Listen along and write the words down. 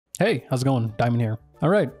Hey, how's it going? Diamond here. All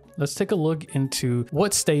right, let's take a look into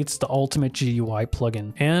what states the UltimateGUI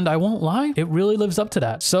plugin. And I won't lie, it really lives up to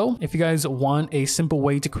that. So if you guys want a simple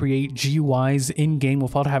way to create GUIs in-game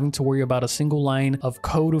without having to worry about a single line of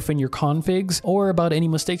code within your configs, or about any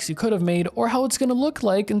mistakes you could have made, or how it's gonna look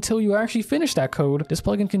like until you actually finish that code, this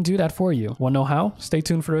plugin can do that for you. Wanna know how? Stay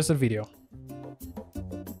tuned for the rest of the video.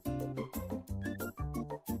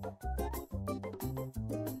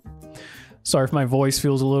 Sorry if my voice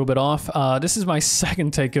feels a little bit off. This is my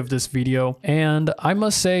second take of this video, and I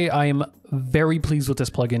must say I am very pleased with this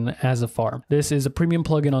plugin as of far. This is a premium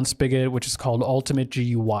plugin on Spigot, which is called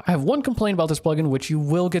UltimateGUI. I have one complaint about this plugin, which you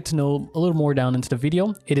will get to know a little more down into the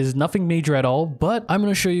video. It is nothing major at all, but I'm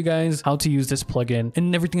going to show you guys how to use this plugin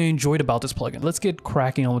and everything I enjoyed about this plugin. Let's get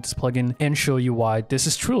cracking on with this plugin and show you why this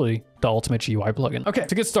is truly the UltimateGUI plugin. Okay,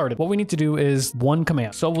 to get started, what we need to do is one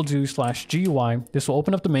command. So we'll do /GUI. This will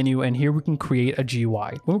open up the menu, and here we can create a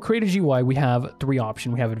GUI. When we create a GUI, we have three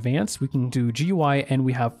options. We have advanced, we can do GUI, and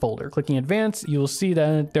we have folder. Clicking advanced, you'll see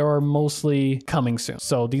that there are mostly coming soon.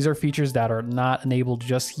 So these are features that are not enabled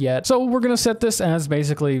just yet. So we're gonna set this as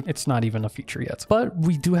basically, it's not even a feature yet, but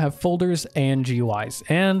we do have folders and GUIs.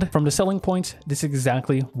 And from the selling points, this is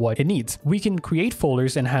exactly what it needs. We can create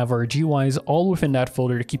folders and have our GUIs all within that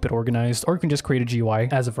folder to keep it organized, or you can just create a GUI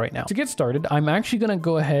as of right now. To get started, I'm actually gonna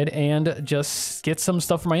go ahead and just get some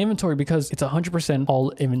stuff from my inventory because it's 100%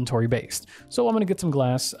 all inventory based. So I'm gonna get some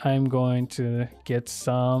glass. I'm going to get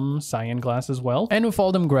some cyan glass as well. And with all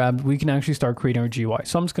of them grabbed, we can actually start creating our GUI.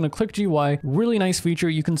 So I'm just gonna click GUI, really nice feature.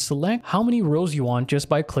 You can select how many rows you want just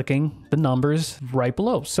by clicking the numbers right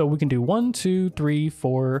below. So we can do 1, 2, 3,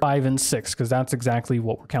 4, 5, and 6, because that's exactly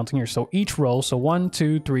what we're counting here. So each row, so 1,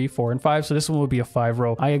 2, 3, 4, and 5. So this one will be a 5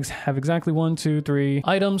 row. I have exactly 1, 2, 3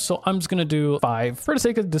 items. So I'm just gonna do 5 for the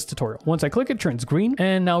sake of this tutorial. Once I click it, turns green.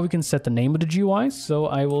 And now we can set the name of the GUI. So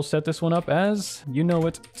I will set this one up as, you know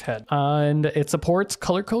it, TED. And it supports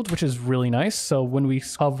color codes, which is really nice. So when we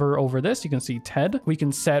hover over this, you can see TED. We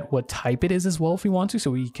can set what type it is as well if we want to.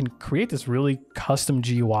 So we can create this really custom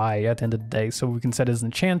GUI at the end of the day. So we can set it as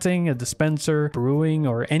enchanting, a dispenser, brewing,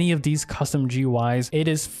 or any of these custom GUIs. It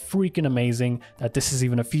is freaking amazing that this is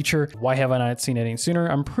even a feature. Why have I not seen it any sooner?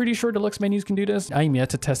 I'm pretty sure Deluxe menus can do this. I am yet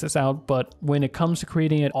to test this out, but when it comes to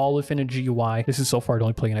creating it all within a GUI, this is so far the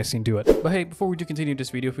only plugin I've seen do it. But hey, before we do continue this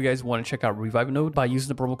video, if you guys want to check out Revivenode, by using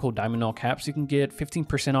the promo code Diamond in all caps, you can get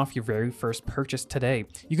 15% off your very first purchase today.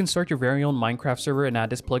 You can start your very own Minecraft server and add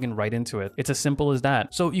this plugin right into it. It's as simple as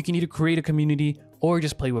that. So you can either create a community or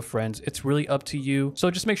just play with friends. It's really up to you.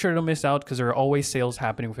 So just make sure you don't miss out because there are always sales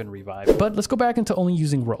happening within Revive. But let's go back into only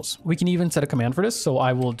using rows. We can even set a command for this. So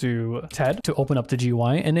I will do TED to open up the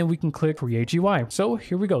GUI, and then we can click create GUI. So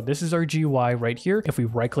here we go. This is our GUI right here. If we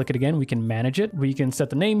right click it again, we can manage it. We can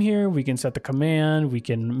set the name here. We can set the command. We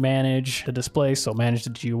can manage the display. So manage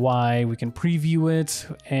the GUI. We can preview it,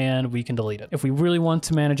 and we can delete it. If we really want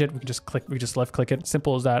to manage it, we can just click, we just left click it.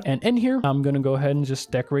 Simple as that. And in here, I'm going to go ahead and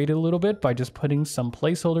just decorate it a little bit by just putting some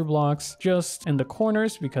placeholder blocks just in the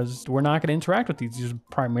corners, because we're not going to interact with these. These are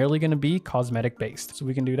primarily going to be cosmetic based. So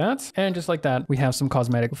we can do that. And just like that, we have some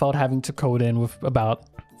cosmetic without having to code in with about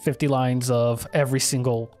 50 lines of every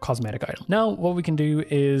single cosmetic item. Now, what we can do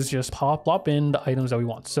is just plop in the items that we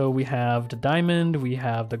want. So we have the diamond, we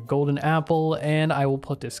have the golden apple, and I will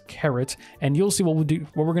put this carrot, and you'll see what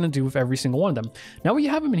we're gonna do with every single one of them. Now, when you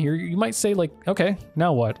have them in here, you might say like, okay,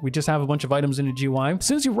 now what? We just have a bunch of items in the GUI. As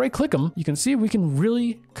soon as you right click them, you can see we can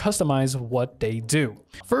really customize what they do.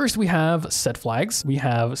 First, we have set flags. We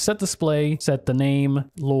have set display, set the name,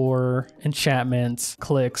 lore, enchantments,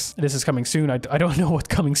 clicks. This is coming soon. I don't know what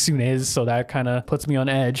coming soon is, so that kind of puts me on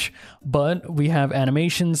edge. But we have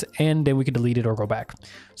animations, and then we can delete it or go back.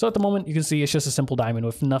 So at the moment, you can see it's just a simple diamond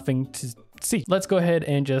with nothing to see. Let's go ahead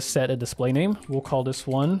and just set a display name. We'll call this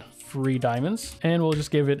one free diamonds, and we'll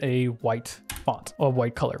just give it a white font or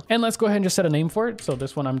white color. And let's go ahead and just set a name for it. So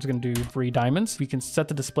this one, I'm just going to do free diamonds. We can set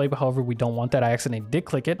the display, but however, we don't want that. I accidentally did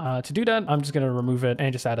click it. To do that, I'm just going to remove it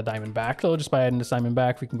and just add a diamond back. So just by adding this diamond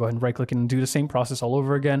back, we can go ahead and right click it and do the same process all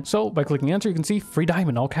over again. So by clicking enter, you can see free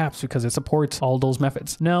diamond, all caps, because it supports all those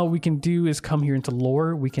methods. Now we can do is come here into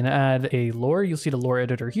lore. We can add a lore. You'll see the lore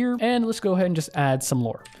editor here, and let's go ahead and just add some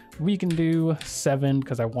lore. We can do 7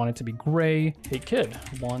 because I want it to be gray. Hey kid,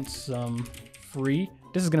 want some free?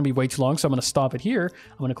 This is going to be way too long, so I'm going to stop it here.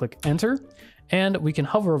 I'm going to click enter, and we can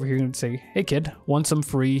hover over here and say, hey kid, want some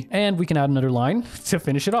free? And we can add another line to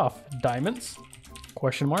finish it off. Diamonds,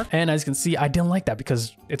 question mark. And as you can see, I didn't like that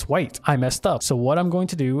because it's white. I messed up. So what I'm going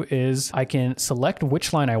to do is I can select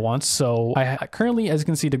which line I want. So I currently, as you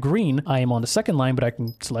can see, the green, I am on the second line, but I can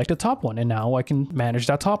select the top one. And now I can manage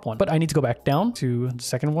that top one. But I need to go back down to the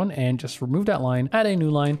second one and just remove that line, add a new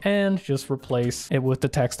line, and just replace it with the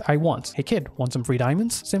text I want. Hey kid, want some free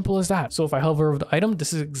diamonds? Simple as that. So if I hover over the item,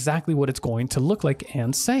 this is exactly what it's going to look like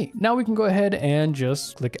and say. Now we can go ahead and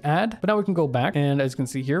just click add, but now we can go back. And as you can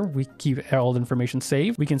see here, we keep all the information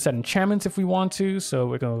saved. We can set enchantments if we want to. So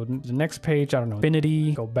we go to the next page, I don't know,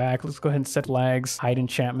 infinity, go back. Let's go ahead and set flags, hide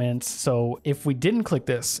enchantments. So if we didn't click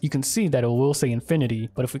this, you can see that it will say infinity,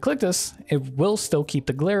 but if we click this, it will still keep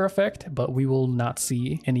the glare effect, but we will not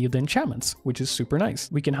see any of the enchantments, which is super nice.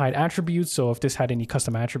 We can hide attributes. So if this had any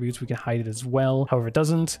custom attributes, we can hide it as well. However, it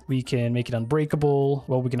doesn't. We can make it unbreakable.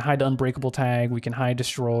 Well, we can hide the unbreakable tag. We can hide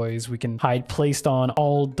destroys. We can hide placed on.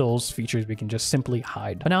 All those features we can just simply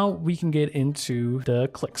hide. But now we can get into the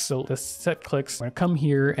clicks. So the set clicks, we're gonna come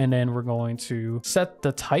here and then we're going to set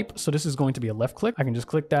the type. So this is going to be a left click. I can just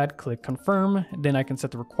click that, click confirm. Then I can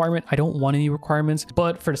set the requirement. I don't want any requirements,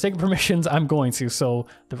 but for the sake of permissions, I'm going to. So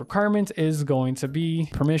the requirement is going to be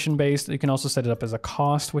permission based. You can also set it up as a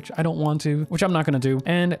cost, which I don't want to, which I'm not going to do.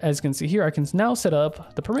 And as you can see here, I can now set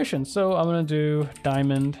up the permission. So I'm going to do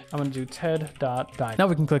diamond. I'm going to do ted.diamond. Now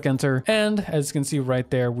we can click enter. And as you can see right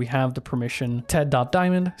there, we have the permission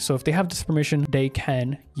ted.diamond. So if they have this permission, they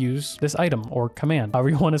can use this item or command, however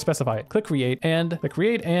you want to specify it. Click create and click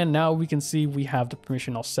create. And now we can see we have the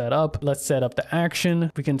permission all set up. Let's set up the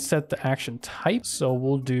action. We can set the action type. So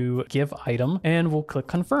we'll do give item and we'll click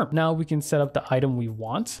confirm. Now we can set up the item we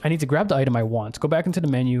want. I need to grab the item I want. Go back into the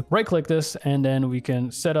menu, right click this, and then we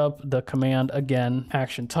can set up the command again,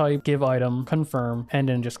 action type, give item, confirm, and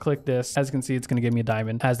then just click this. As you can see, it's going to give me a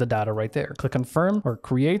diamond as the data right there. Click confirm or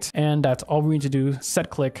create. And that's all we need to do. Set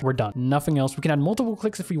click. We're done. Nothing else. We can add multiple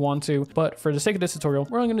clicks if we want to, but for the sake of this tutorial,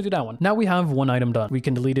 we're only going to do that one. Now we have one item done. We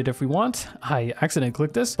can delete it if we want. I accidentally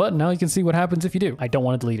clicked this, but now you can see what happens if you do. I don't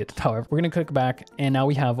want to delete it. However, we're going to click back and now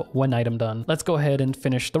we have one item done. Let's go ahead and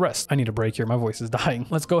finish the rest. I need a break here. My voice is dying.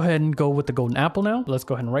 Let's go ahead and go with the golden apple now. Let's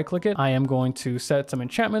go ahead and right click it. I am going to set some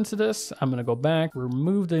enchantments to this. I'm going to go back,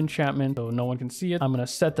 remove the enchantment so no one can see it. I'm going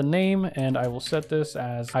to set the name and I will set this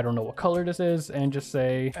as, I don't know what color this is, and just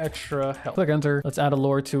say extra health. Click enter. Let's add a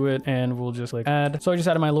lore to it and we'll just click add. So I just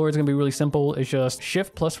added my lore. It's going to be really simple. It's just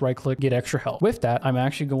shift plus right click, get extra health. With that, I'm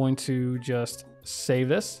actually going to just save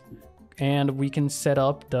this and we can set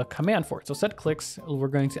up the command for it. So set clicks, we're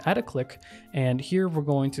going to add a click, and here we're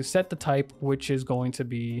going to set the type, which is going to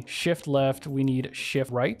be shift left. We need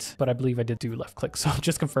shift right, but I believe I did do left click. So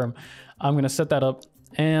just confirm. I'm going to set that up.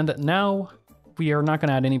 And now we are not going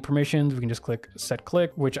to add any permissions. We can just click set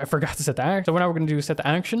click, which I forgot to set the action. So now we're going to do set the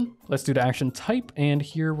action. Let's do the action type. And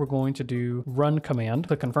here we're going to do run command,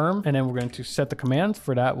 click confirm. And then we're going to set the command.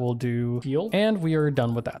 For that, we'll do heal. And we are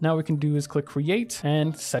done with that. Now we can do is click create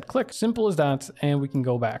and set click. Simple as that. And we can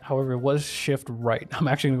go back. However, it was shift right. I'm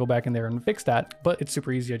actually going to go back in there and fix that, but it's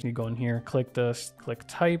super easy. I just need to go in here, click this, click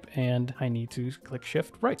type, and I need to click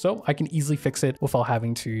shift right. So I can easily fix it without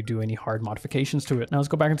having to do any hard modifications to it. Now let's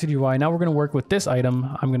go back into the UI. Now we're going to work with this item.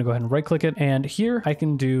 I'm going to go ahead and right click it. And here I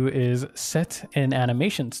can do is set an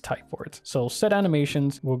animations type for it. So set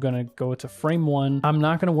animations, we're going to go to frame one. I'm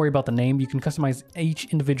not going to worry about the name. You can customize each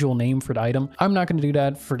individual name for the item. I'm not going to do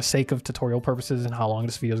that for the sake of tutorial purposes and how long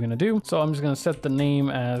this video is going to do. So I'm just going to set the name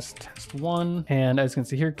as test one. And as you can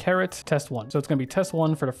see here, caret test one. So it's going to be test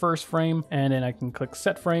one for the first frame. And then I can click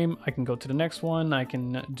set frame. I can go to the next one. I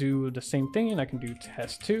can do the same thing and I can do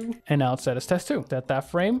test two. And now it's set as test two. Set that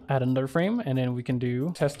frame, add another frame, and then we can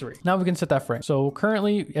do test three. Now we can set that frame. So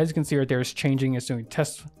currently, as you can see right there, it's changing. It's doing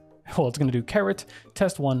test. Well, it's going to do caret,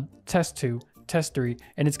 test one, test two, test three,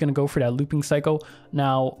 and it's going to go for that looping cycle.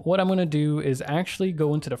 Now, what I'm going to do is actually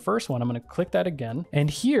go into the first one. I'm going to click that again. And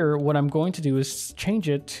here, what I'm going to do is change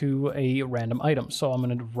it to a random item. So I'm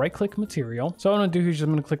going to right click material. So what I'm going to do is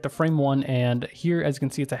I'm going to click the frame one. And here, as you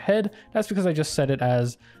can see, it's a head. That's because I just set it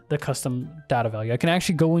as the custom data value. I can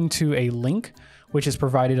actually go into a link, which is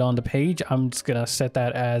provided on the page. I'm just going to set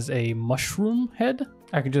that as a mushroom head.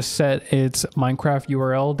 I can just set its Minecraft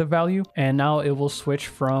URL the value, and now it will switch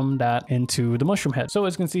from that into the mushroom head. So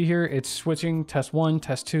as you can see here, it's switching test one,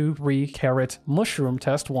 test two, three, caret, mushroom,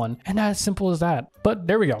 test one, and that's simple as that. But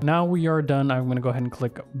there we go. Now we are done. I'm going to go ahead and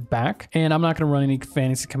click back, and I'm not going to run any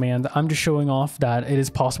fancy commands. I'm just showing off that it is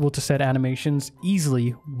possible to set animations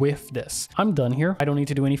easily with this. I'm done here. I don't need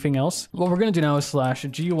to do anything else. What we're going to do now is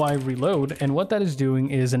 /GUI reload, and what that is doing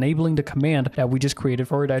is enabling the command that we just created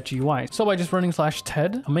for that GUI. So by just running /test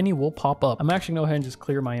TED, a menu will pop up. I'm actually gonna go ahead and just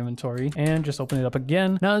clear my inventory and just open it up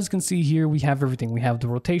again. Now, as you can see here, we have everything. We have the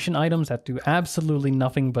rotation items that do absolutely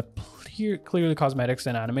nothing but clear the cosmetics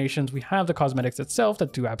and animations. We have the cosmetics itself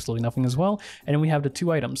that do absolutely nothing as well. And then we have the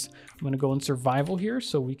 2 items. I'm gonna go in survival here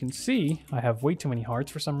so we can see I have way too many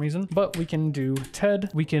hearts for some reason, but we can do TED.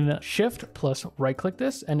 We can shift plus right click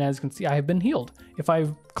this. And as you can see, I have been healed. If I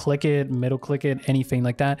click it, middle click it, anything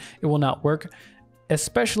like that, it will not work.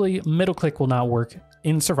 Especially middle click will not work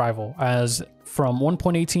in survival, as from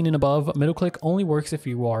 1.18 and above, middle click only works if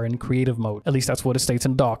you are in creative mode. At least that's what it states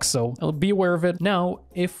in docs, so be aware of it. Now,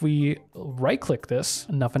 if we right click this,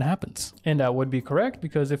 nothing happens. And that would be correct,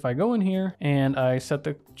 because if I go in here and I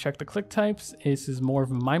check the click types, this is more of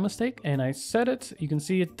my mistake, and I set it, you can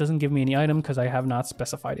see it doesn't give me any item because I have not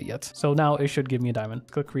specified it yet. So now it should give me a diamond.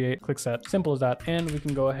 Click create, click set, simple as that. And we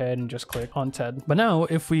can go ahead and just click on TED. But now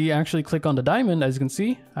if we actually click on the diamond, as you can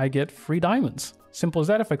see, I get free diamonds. Simple as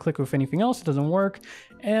that. If I click with anything else, it doesn't work,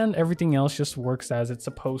 and everything else just works as it's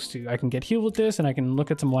supposed to. I can get healed with this, and I can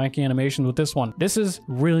look at some wacky animations with this one. This is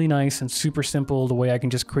really nice and super simple, the way I can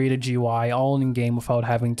just create a GUI all in game without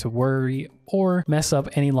having to worry or mess up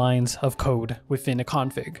any lines of code within a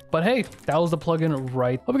config. But hey, that was the plugin,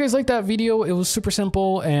 right? Hope you guys liked that video. It was super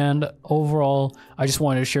simple, and overall, I just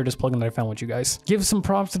wanted to share this plugin that I found with you guys. Give some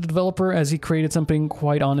props to the developer, as he created something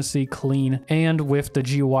quite honestly clean, and with the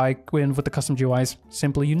GUI and with the custom GUIs,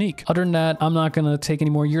 simply unique. Other than that, I'm not gonna take any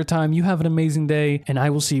more of your time. You have an amazing day, and I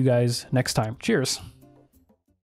will see you guys next time. Cheers.